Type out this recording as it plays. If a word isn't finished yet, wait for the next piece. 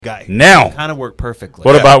guy. Now, Kind of worked perfectly.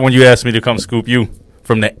 what about when you asked me to come scoop you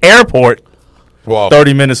from the airport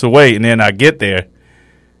 30 minutes away, and then I get there,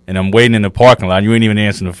 and I'm waiting in the parking lot. You ain't even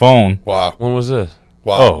answering the phone. Wow. When was this?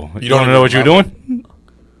 Wow. Oh, you don't know what you were doing?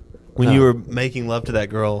 When you were making love to that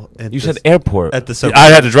girl. You said airport. At the I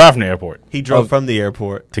had to drive from the airport He drove from the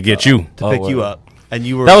airport to get you. to pick you up. And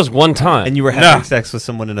you were That was one time. and you were having sex with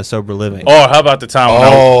someone in a sober living. Or how about the time when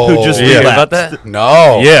I Who just yeah. relapsed. about that?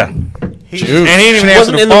 No. yeah. He, And he didn't even She answer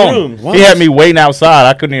wasn't the in the phone. room. He had me waiting outside.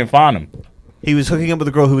 I couldn't even find him. he was hooking up with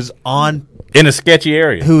a girl who was In a sketchy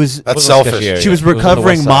area. who was That's Wasn't sketchy selfish. area. she was It was on the recovering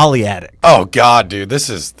west side. Molly addict. Oh God, dude, this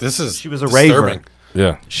is She was a disturbing. raver.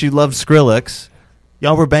 Yeah. She loved Skrillex.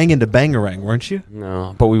 Y'all were banging to Bangarang, weren't you?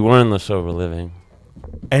 No, but we were in the sober living.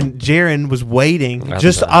 And Jaron was waiting That's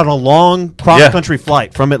just bad. on a long cross-country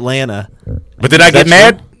flight from Atlanta. But did I get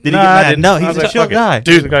mad? Did he Nah, get I mad? didn't. No, I he's was a like, chill fuck it. guy.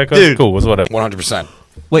 Dude, cool. What's whatever. 100%.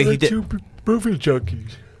 Wait, he did.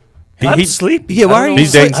 I'm sleepy. Yeah, why are you?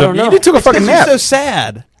 He's dating I some. don't know. You took a It's fucking 'cause you're nap. so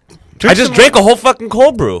sad. I just drank a whole fucking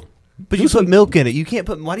cold brew. But you put milk in it. You can't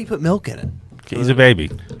put. Why do you put milk in it? He's a baby.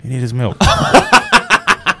 He needs his milk.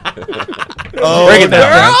 Oh, Break it down,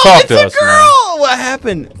 man. Talk to us, man. What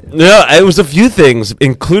happened? No, it was a few things,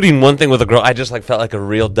 including one thing with a girl. I just felt like a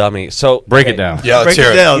real dummy. So Break it down. Yeah, let's Break hear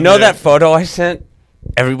it it. down. You know that photo I sent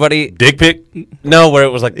everybody? Dick pic? No, where it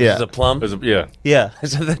was like, this Yeah. is a plum. Yeah. Yeah. I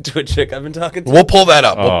sent that to a chick I've been talking to. We'll pull that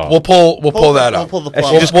up. Oh. We'll pull that We'll up. pull the And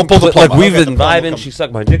plug. she just We'll pull the plum like up. we've Okay, been the plum will vibing. come. She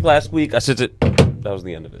sucked my dick last week. I sent it. That was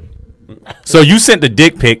the end of it. So you sent the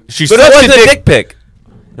dick pic. She But it sucked wasn't the a dick. dick pic.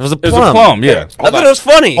 It was a It was plum. a plum, yeah. I thought it was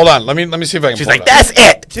funny. Hold on. Let me see if I can. She's pull like, it up. that's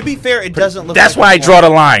it. To be fair, it doesn't look. That's like why I a draw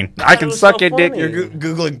plum. the line. I can it was suck so your dick. funny. You're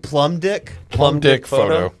googling plum dick. plum dick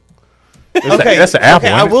photo. Okay, That's an apple, Okay,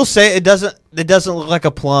 isn't I it? will say it doesn't look like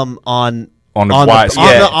a plum on On the on wide the,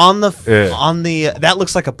 side. Yeah. on the that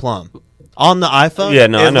looks like a plum on the iPhone. Yeah,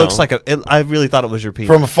 no, it I know. looks like a. I really thought it was your penis.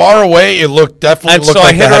 From far away, it looked definitely. And looked so I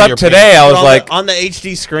like hit that her had up your today. I But was on like, on the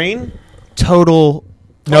HD screen, total. penis.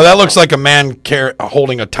 No, that looks like a man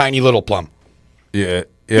holding a tiny little plum. Yeah.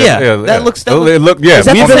 Yeah, that looks- that It look. Yeah. Is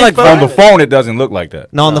that We've the been same like photo? on the phone. It doesn't look like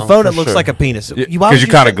that. No, on the No, phone for it looks sure. like a penis. Yeah, Why 'cause would you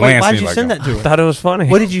kinda send- glanced Why'd me you like send that. that to her? thought it was funny.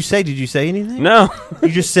 What did you say? Did you say anything? No. You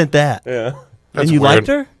just sent that. Yeah. That's and you weird. liked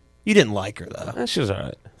her? You didn't like her though, She was all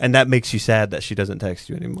right. and that makes you sad that she doesn't text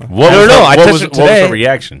you anymore. What I was don't know. her- I what texted was her what was today. her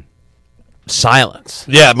reaction? Silence.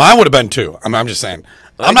 Yeah, mine would have been too. I'm just saying.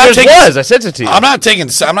 I'm Yours not taking. was. I sent it to you. I'm not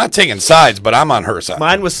taking sides, but I'm on her side.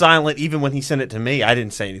 Mine was silent even when he sent it to me. I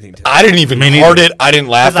didn't say anything to him. I didn't even heart it. I didn't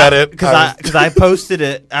laugh at it. Because I posted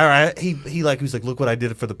it. All right, he was like, look what I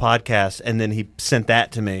did for the podcast, and then he sent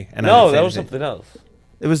that to me. And I No, didn't say that was anything. something else.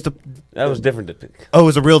 It was the That was different. it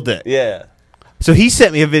was a real dick. Yeah. So he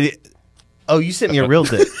sent me a video. Oh, you sent me a real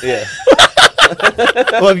dick. Yeah.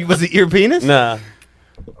 Well, was it your penis? Nah.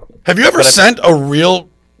 Have you ever sent a real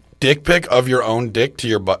dick pic of your own dick to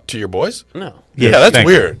your boys? No. Yeah, that's Thank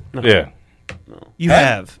weird. you. Yeah. You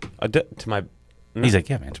have. I did to my. He's like,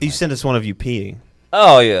 yeah, man. You sent us one of you peeing,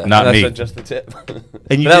 Oh yeah. Not That's me. Just the tip.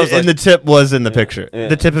 and you That did- was like- and the tip was in the picture. yeah.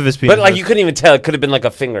 The tip of his penis. But like was- you couldn't even tell. It could have been like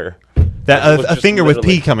a finger. that it was a just finger with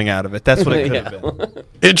literally- pee coming out of it. That's what it could have Yeah. been.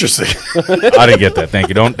 Interesting. I didn't get that. Thank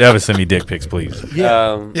you. Don't ever send me dick pics, please.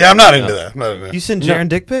 Yeah. Yeah, I'm not into that. I'm not into that. You send Jaron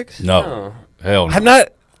dick pics? No. Hell no. I'm not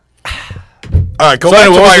All right, go So back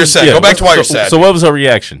anyway, to what why was you're it- sad. yeah, Go back to why you're so- sad. So what was her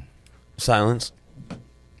reaction? silence.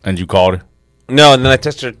 And you called her? No, and then I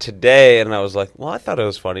texted her today, and I was like, "Well, I thought it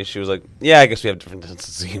was funny." She was like, "Yeah, I guess we have different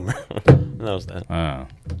senses of humor." And that was that.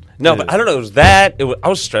 No, but I don't know. It was that. I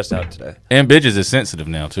was stressed out today. And bitches is sensitive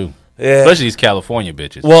now, too. Yeah. Especially these California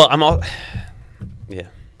bitches. Well, I'm all. Yeah,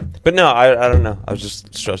 but no, I don't know. I was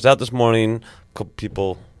just stressed out this morning. A couple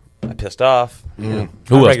people I pissed off. Who else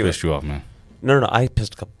regular. pissed you off, man? No, I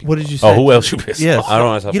pissed a couple people. What did you say? Oh, who else you pissed Yes. off? I don't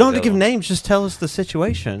want to. You don't have to give names. Just tell us the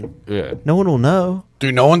situation. Yeah. No one will know.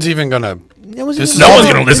 Dude, no one's even gonna. No one's This gonna is- No know.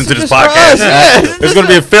 one's going to listen to this is just for podcast. us. Yeah. It's going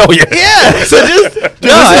to be a failure. Yeah. So just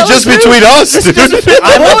This is just between us, dude.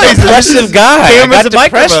 I'm a depressive guy. I Cameras got and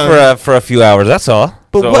depressed microphones. for a few hours. That's all.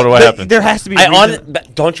 But So what do I happen? There has to be. a I reason.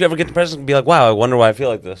 don't you ever get depressed and be like, "Wow, I wonder why I feel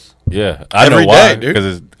like this." Yeah. I Every know why. day, dude.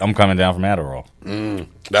 Because I'm coming down from Adderall.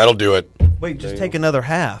 That'll do it. Wait, just take another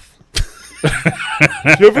half.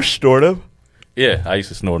 Did you ever snort him? Yeah. I used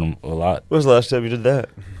to snort them a lot. When was the last time you did that?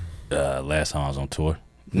 Last time I was on tour.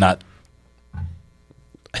 Not.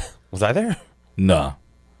 Was I there? Nah.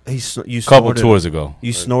 You Couple snorted tours him. ago.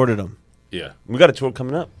 You snorted them Yeah. We got a tour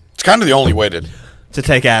coming up. It's kind of the only way to. to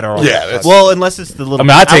take Adderall. Yeah, that's- Well, unless it's the little. I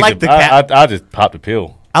mean, I take like the I just pop the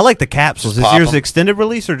pill. I like the capsules. Just Is pop yours 'em. extended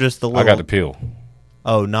release or just the little? I got the pill.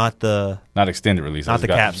 Oh, not extended release. not the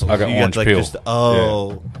capsules. I got You orange like,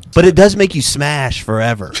 pill. But it does make you smash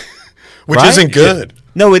forever, which right? isn't good.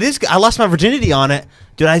 No, it is. I lost my virginity on it,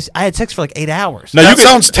 dude. I had sex for like 8 hours. Now, that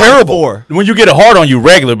sounds terrible. When you get it hard on you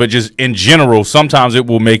regular, but just in general, sometimes it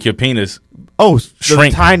will make your penis. Oh,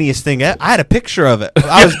 shrink. The tiniest thing. I had a picture of it.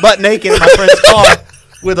 I was butt naked in my friend's car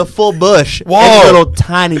with a full bush. Whoa. And a little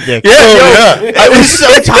tiny dick. Yeah, It was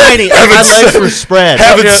so tiny. My legs were spread.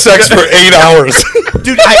 Having sex for 8 hours.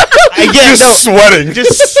 Dude, sweating.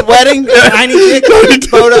 Just sweating. Tiny dick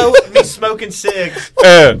photo of me smoking cigs.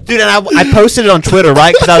 Dude, and I posted it on Twitter,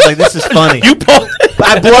 right? Because I was like, this is funny. You posted.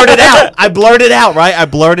 I blurted out, right? I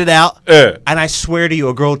blurted out. And I swear to you,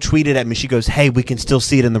 a girl tweeted at me. She goes, hey, we can still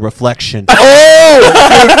see it in the reflection.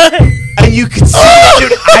 Oh! Dude, and you can see it,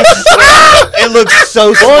 dude. I swear, it looks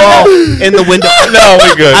so small in the window. No,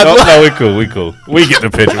 we good. No, we cool. We get the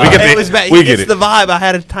picture. We get It was bad. We get it's it. the vibe. I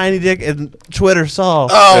had a tiny dick, and Twitter saw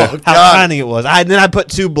Oh, how God. tiny it was. Then I put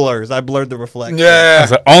 2 blurs. I blurred the reflection. Yeah.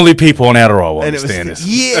 So only people on Adderall will And it was understand this.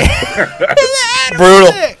 yeah,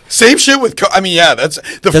 Brutal. Same shit with that's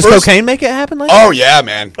the Does first. cocaine make it happen like Oh, yeah,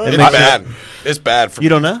 man. It's makes bad. It's bad for You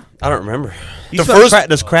don't know? I don't remember. You The smoke first- crack,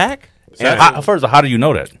 does crack? First, how do you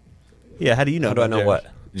know that? Yeah, how do you know? How do I know Jared? what?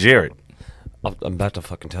 Jared. I'm about to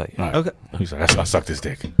fucking tell you. All right. Okay. He's like, I suck this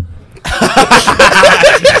dick. All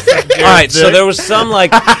right, so there was some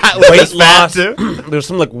like weight loss. too. There was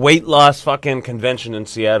some like weight loss fucking convention in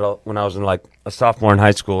Seattle when I was in like a sophomore in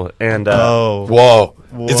high school, and Whoa.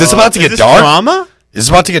 Is this about to get dark? Drama? Is this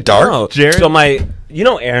about to get dark? no, Jared?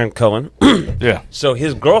 so Aaron Cohen. Yeah. So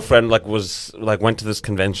his girlfriend went to this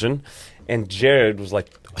convention, and Jared was like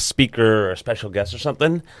a speaker or a special guest or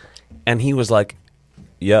something, and he was like,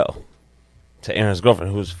 "Yo," to Aaron's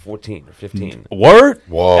girlfriend who was 14 or 15. Word?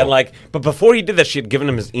 Whoa. And but before he did that, she had given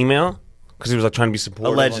him his email because he was like trying to be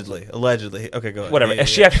supportive. Allegedly. Okay, go ahead. Whatever. Yeah,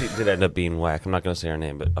 She actually did end up being whack. I'm not going to say her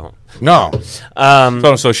name, but No.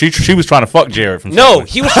 So she was trying to fuck Jared from no, somewhere.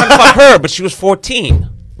 he was trying to fuck her, but she was 14.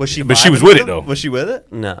 Was she? But she was vibing with it, him? though. Was she with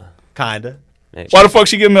it? No. Kinda. Why the fuck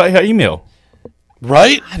she give me her email?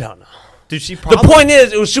 Right? I don't know. Dude, she. The Probably, point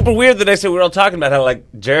is, it was super weird that I said we were all talking about how like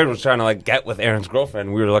Jared was trying to like get with Aaron's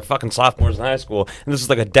girlfriend. We were like fucking sophomores in high school, and this was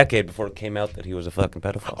like a decade before it came out that he was a fucking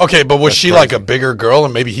pedophile. Okay, but was she like a bigger girl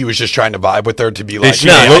and maybe he was just trying to vibe with her to be like, she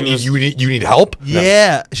hey, look- you need help?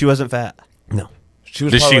 Yeah, she wasn't fat. No. She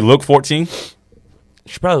was. Did she probably- look 14?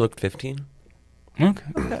 She probably looked 15. Okay.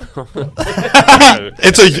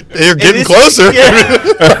 You're getting is- closer. No,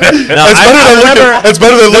 That's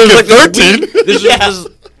better than looking at 13. This was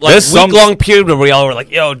like There's some- week-long period where we all were like,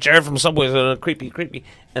 "Yo, Jared from Subway's creepy,"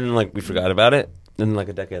 and then like we forgot about it. And like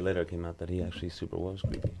a decade later, it came out that he actually super was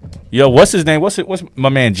creepy. Yo, what's his name? What's my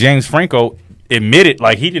man James Franco admitted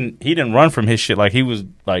like he didn't run from his shit. Like he was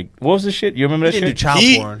like, what was this shit? You remember that He didn't do shit? child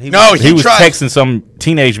He- porn. He he was tried. texting some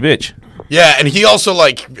teenage bitch. Yeah, and he also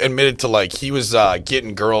like admitted to like he was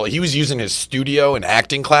getting he was using his studio and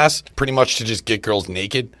acting class pretty much to just get girls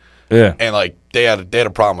naked. Yeah. And like they had a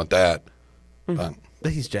problem with that. But-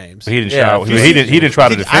 He's James. He didn't Yeah, try. He didn't try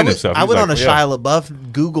to defend himself. I He was went like, on a yeah. Shia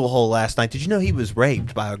LaBeouf Google hole last night. Did you know he was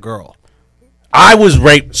raped by a girl? I was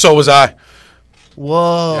raped. So was I.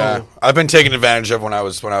 Whoa. Yeah, I've been taken advantage of when I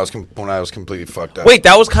was completely fucked up. Wait,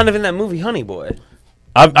 that was kind of in that movie, Honey Boy.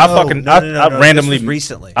 I No, randomly this was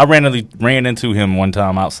recently. I randomly ran into him one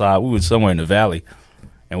time outside. We were somewhere in the valley,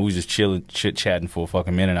 and we was just chilling, chit chatting for a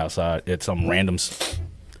fucking minute outside at some random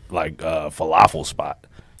falafel spot.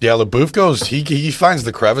 Yeah, LaBeouf goes. He finds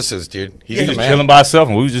the crevices, dude. He's He the was man. chilling by himself,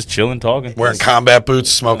 and we was just chilling, talking. Wearing combat boots,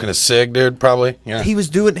 smoking a cig, dude. Probably. Yeah. He was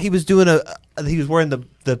wearing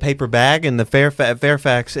the paper bag in the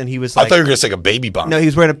Fairfax, and he was I like, thought you were gonna say a baby bomb. no, he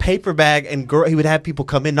was wearing a paper bag, and he would have people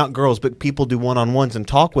come in, not girls, but people do one-on-ones and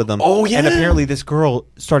talk with him. Oh, yeah. And apparently this girl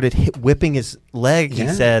started whipping his leg, he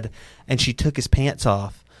Yeah. said, and she took his pants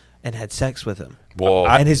off and had sex with him. Whoa.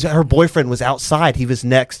 And her boyfriend was outside. He was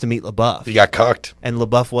next to meet LaBeouf. He got cucked. And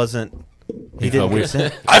LaBeouf wasn't. He didn't weird.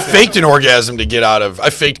 consent. I faked an orgasm to get out of. I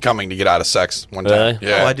faked coming to get out of sex one time. Really?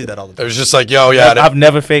 Yeah. Oh, I do that all the It time. was just like, yo, yeah. I've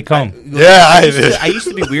never fake come. Yeah, I I did. used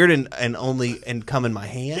to be weird and only come in my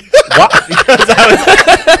hand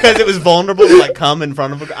because it was vulnerable to like come in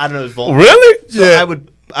front of a. I don't know, it was vulnerable. Really? So Yeah. I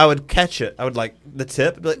would I would catch it. I would like the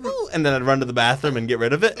tip, be like, ooh, and then I'd run to the bathroom and get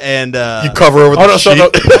rid of it. And you cover over the sheet. So you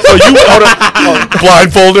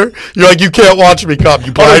blindfolder. You're like, you can't watch me come.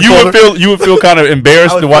 You blindfolder. You would feel kind of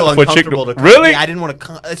embarrassed to watch for a chick. Really? Yeah, I didn't want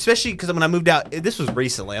to, especially because when I moved out. This was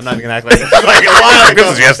recently. I'm not even gonna act like this. Was like a while ago. This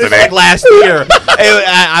was yesterday. This was like last year.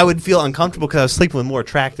 I would feel uncomfortable because I was sleeping with more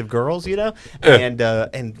attractive girls, you know.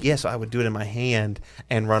 And yes, I would do it in my hand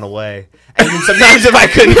and run away. And then sometimes if I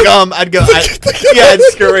couldn't come, I'd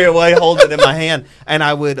scurry away, hold it in my hand, and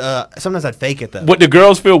I would. Sometimes I'd fake it though. Would the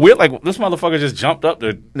girls feel weird? Like this motherfucker just jumped up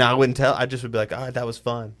there. No, I wouldn't tell. I just would be like, all right, that was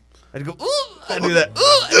fun. I'd go, ooh, I'd do that,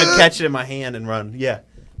 ooh, and I'd catch it in my hand and run. Yeah.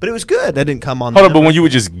 But it was good. That didn't come on. Hold on, but when you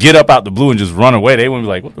would just get up out the blue and just run away, they wouldn't be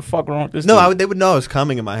like, "What the fuck wrong with this?" No, they would know I was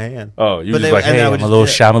coming in my hand. Oh, you was like, "Hey, I'm a little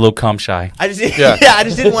shy. I'm a little cum shy." I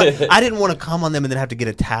didn't want to come on them and then have to get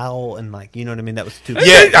a towel and like, you know what I mean? That was too.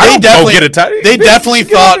 Yeah, they definitely get a towel. They definitely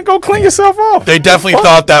thought go clean yourself off. They definitely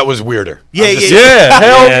thought that was weirder. Yeah,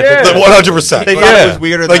 hell yeah, 100%. They thought it was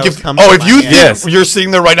weirder. Like if you think you're sitting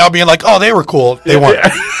there right now being like, "Oh, they were cool," they weren't.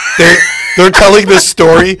 They're telling this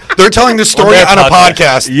story. They're telling this story on a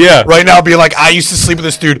podcast. Yeah. Right now, being like, I used to sleep with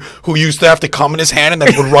this dude who used to have to come in his hand and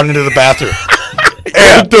then would run into the bathroom.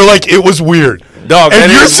 And they're like, it was weird. Dog, and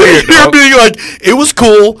you're sitting here being like, it was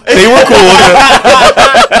cool. They were cool.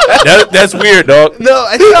 That's weird, dog. No,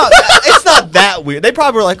 it's not that weird. They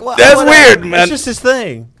probably were like, well, that's weird, man. It's just his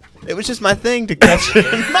thing. It was just my thing to catch it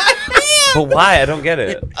in my hand. But why? I don't get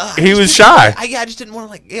it. He was shy. I just didn't want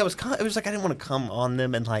to like. Yeah, it was like I didn't want to come on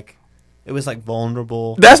them and like. It was like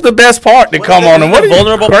vulnerable. That's the best part to come on them. What are you,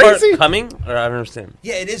 vulnerable crazy? Part coming? Or I don't understand.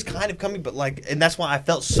 Yeah, it is kind of coming, but like, and that's why I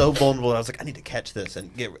felt so vulnerable. I was like, I need to catch this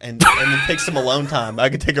and then take some alone time. I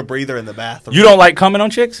could take a breather in the bathroom. You don't like coming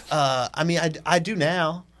on chicks? I mean, I do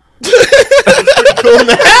now. It's pretty cool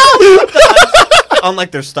now. On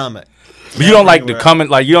like their stomach. But you don't like the coming,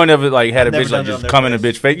 like you don't ever like had a bitch like just come in a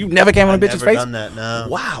bitch face. You never came on a bitch's face. Done that, no.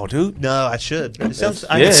 Wow, dude. No, I should.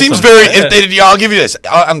 It seems very. I'll give you this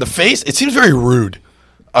on the face. It seems very rude.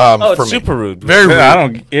 It's super rude. Very rude. I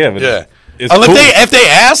don't. Yeah, but yeah. It's cool. If they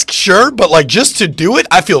ask, sure, but like just to do it,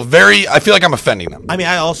 I feel like I'm offending them. I mean,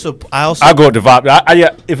 I also. I'll go with the vibe.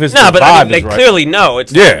 If it's no, the but vibe, I mean, they right. clearly know.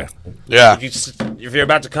 It's yeah. If you're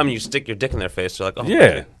about to come, and you stick your dick in their face. You're like, oh, yeah.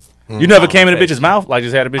 Okay. You never came in a bitch's mouth, like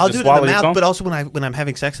just had a bitch I'll just do it swallow in the your mouth, tongue? but also when I'm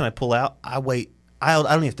having sex and I pull out, I wait. I don't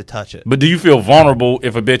even have to touch it. But do you feel vulnerable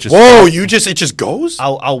if a bitch is? Whoa! It just goes.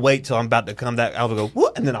 I'll wait till I'm about to come. I'll go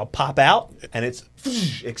whoop, and then I'll pop out, and it's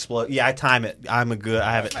explode. Yeah, I time it. I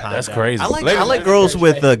have it timed. That's crazy. I like girls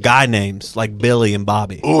with guy names like Billy and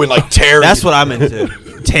Bobby. Ooh, and like Terry. That's what I'm into.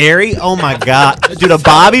 Terry, oh my god, dude, a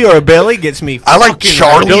Bobby or a Billy gets me. I like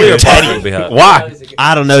Charlie or Teddy. Why?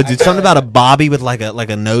 I don't know, dude. Something about a Bobby with like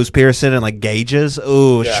a nose piercing and like gauges.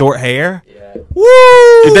 Ooh, short hair. Yeah. Woo!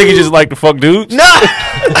 You think you just like to fuck dudes? No.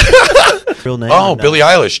 Real name? Oh, Billie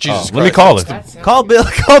Eilish. Jesus Christ. Let me call her. Call Billie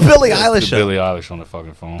Eilish. Billie Eilish on the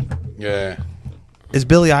fucking phone. Yeah. Is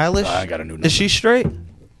Billie Eilish? I got a new number. Is she straight?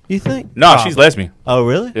 You think? No, she's lesbian. Oh,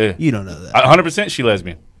 really? Yeah. You don't know that. 100% she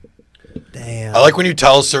lesbian. Damn. I like when you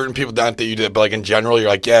tell certain people not that you did, but like in general, you're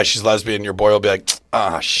like, yeah, she's lesbian. And your boy will be like,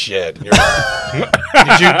 ah, shit. And you're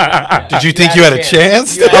like, did you think you had a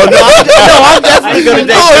chance? I'm definitely gonna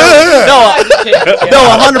date. No,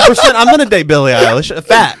 100%. I'm gonna date Billie Eilish. A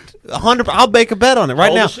fact. 100. I'll make a bet on it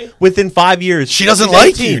right now. Within 5 years, she doesn't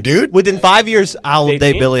like you, dude. Within 5 years, I'll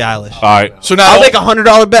date Billie Eilish. All right. So now I'll make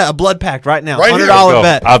 $100 bet, a blood pact right now. Right here. $100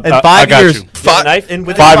 bet. In 5 I got years, you. in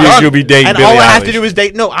within 5 years, you'll be dating and Billie all I Eilish. have to do is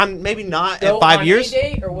date. No, I'm maybe not at 5 years.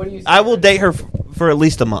 I will date her for at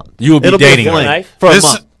least a month. You will be dating her. her for a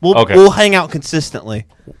month. We'll hang out consistently.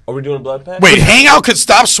 Are we doing a blood pact? Wait, hang out could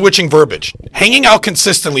stop switching verbiage. Hanging out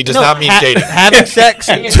consistently does not mean dating. Having sex.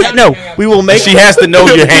 No, we will make. She has to know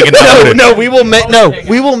you're hanging out. No, we will make. No,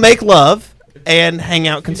 we will make love and hang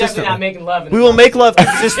out consistently. Not making love. We will make love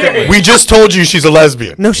consistently. We just told you she's a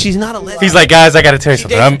lesbian. No, she's not a lesbian. He's like, guys, I got to tell you She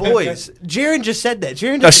something. dates boys. Jaren just said that.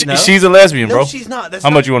 Jaren No, doesn't know. she's a lesbian, bro. No, she's not. That's How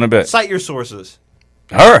not, much you want to bet? Cite your sources.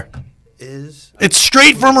 Her. It's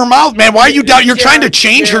straight from her mouth, man. Why are you doubt? You're trying to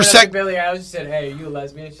change her sex. Billie Eilish said, "Hey, are you a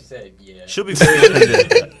lesbian?" She said, "Yeah." She'll be very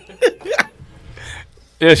offended.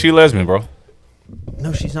 Yeah, she lesbian, bro.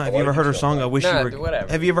 No, she's not. Have you ever heard her song? I wish you were.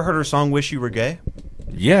 Whatever. Have you ever heard her song? Wish you were gay.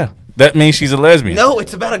 Yeah, that means she's a lesbian. No,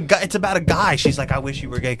 it's about a guy. It's about a guy. She's like, I wish you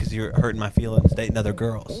were gay because you're hurting my feelings dating other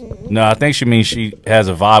girls. No, I think she means she has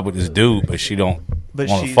a vibe with this dude, but she don't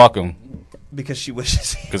want to fuck him because she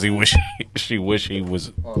wishes. Because she wish he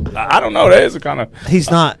was. I don't know. That is a kind of.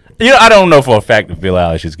 He's not. Yeah, I don't know for a fact if Billie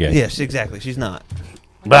Eilish is gay. Yes, exactly. She's not.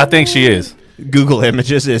 But I think she is. Google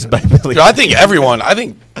images is by Billie. I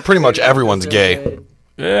think pretty much everyone's gay.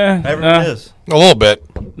 Yeah. Everyone is. A little bit.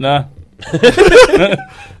 Nah.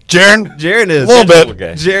 Jaron? Jaron is. A little bit.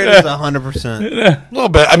 Okay. Jaron is 100%. A little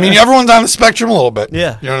bit. I mean, everyone's on the spectrum a little bit.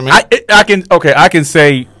 Yeah. You know what I mean? I can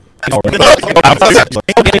say.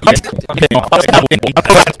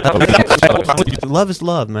 Love is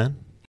love, man.